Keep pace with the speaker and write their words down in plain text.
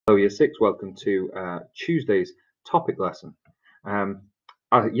Hello Year 6, welcome to Tuesday's topic lesson.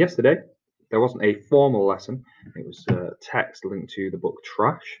 Yesterday there wasn't a formal lesson, it was text linked to the book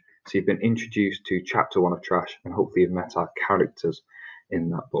Trash. So you've been introduced to chapter 1 of Trash and hopefully you've met our characters in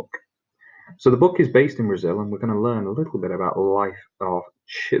that book. So the book is based in Brazil and we're going to learn a little bit about the life of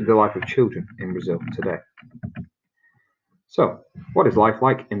children in Brazil today. So what is life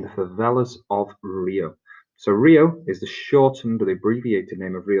like in the favelas of Rio? So Rio is the shortened or the abbreviated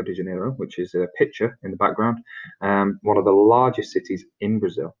name of Rio de Janeiro, which is a picture in the background, one of the largest cities in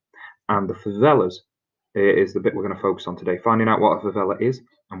Brazil. And the favelas is the bit we're going to focus on today, finding out what a favela is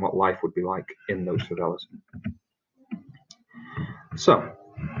and what life would be like in those favelas. So,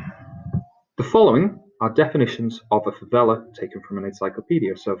 the following are definitions of a favela taken from an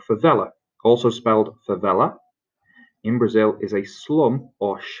encyclopedia. So favela, also spelled favela, in Brazil is a slum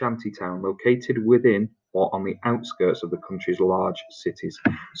or shanty town located within or on the outskirts of the country's large cities.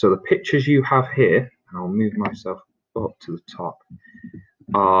 So the pictures you have here, and I'll move myself up to the top,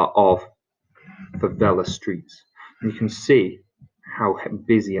 are of favela streets. And you can see how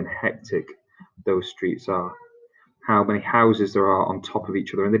busy and hectic those streets are, how many houses there are on top of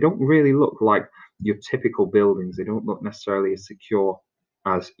each other, and they don't really look like your typical buildings. They don't look necessarily as secure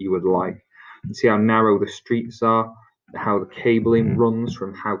as you would like. You see how narrow the streets are, how the cabling runs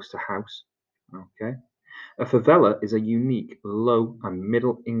from house to house. Okay. A favela is a unique low and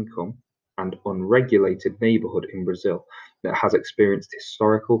middle income and unregulated neighborhood in Brazil that has experienced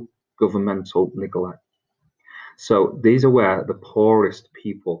historical governmental neglect. So these are where the poorest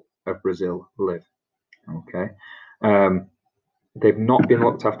people of Brazil live. Okay. They've not been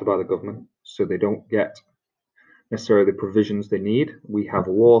looked after by the government, so they don't get necessarily the provisions they need. We have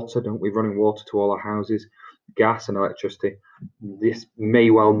water, don't we? Running water to all our houses, gas and electricity. This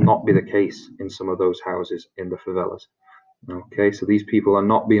may well not be the case in some of those houses in the favelas. Okay, so these people are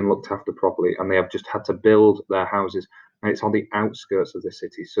not being looked after properly and they have just had to build their houses, and it's on the outskirts of the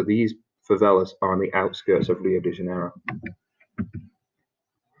city. So these favelas are on the outskirts of Rio de Janeiro.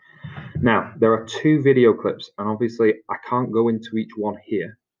 Now, there are 2 video clips, and obviously I can't go into each one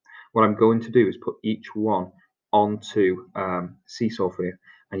here. What I'm going to do is put each one onto Seesaw for you,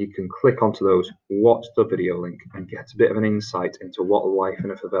 and you can click onto those, watch the video link, and get a bit of an insight into what life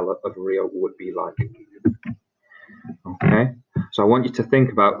in a favela of Rio would be like. Okay, so I want you to think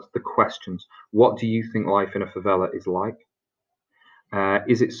about the questions. What do you think life in a favela is like?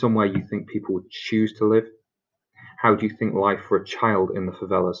 Is it somewhere you think people would choose to live? How do you think life for a child in the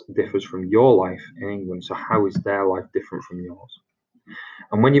favelas differs from your life in England? So how is their life different from yours?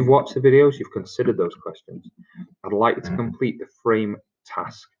 And when you've watched the videos, you've considered those questions, I'd like you to complete the frame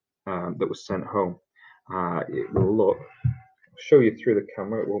task that was sent home. It will look, I'll show you through the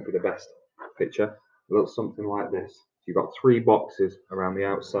camera, it won't be the best picture. It looks something like this. You've got 3 boxes around the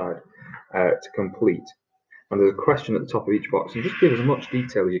outside to complete. And there's a question at the top of each box, and just give as much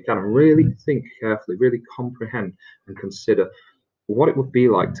detail as you can and really think carefully, really comprehend and consider what it would be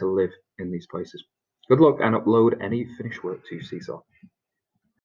like to live in these places. Good luck and upload any finished work to Seesaw.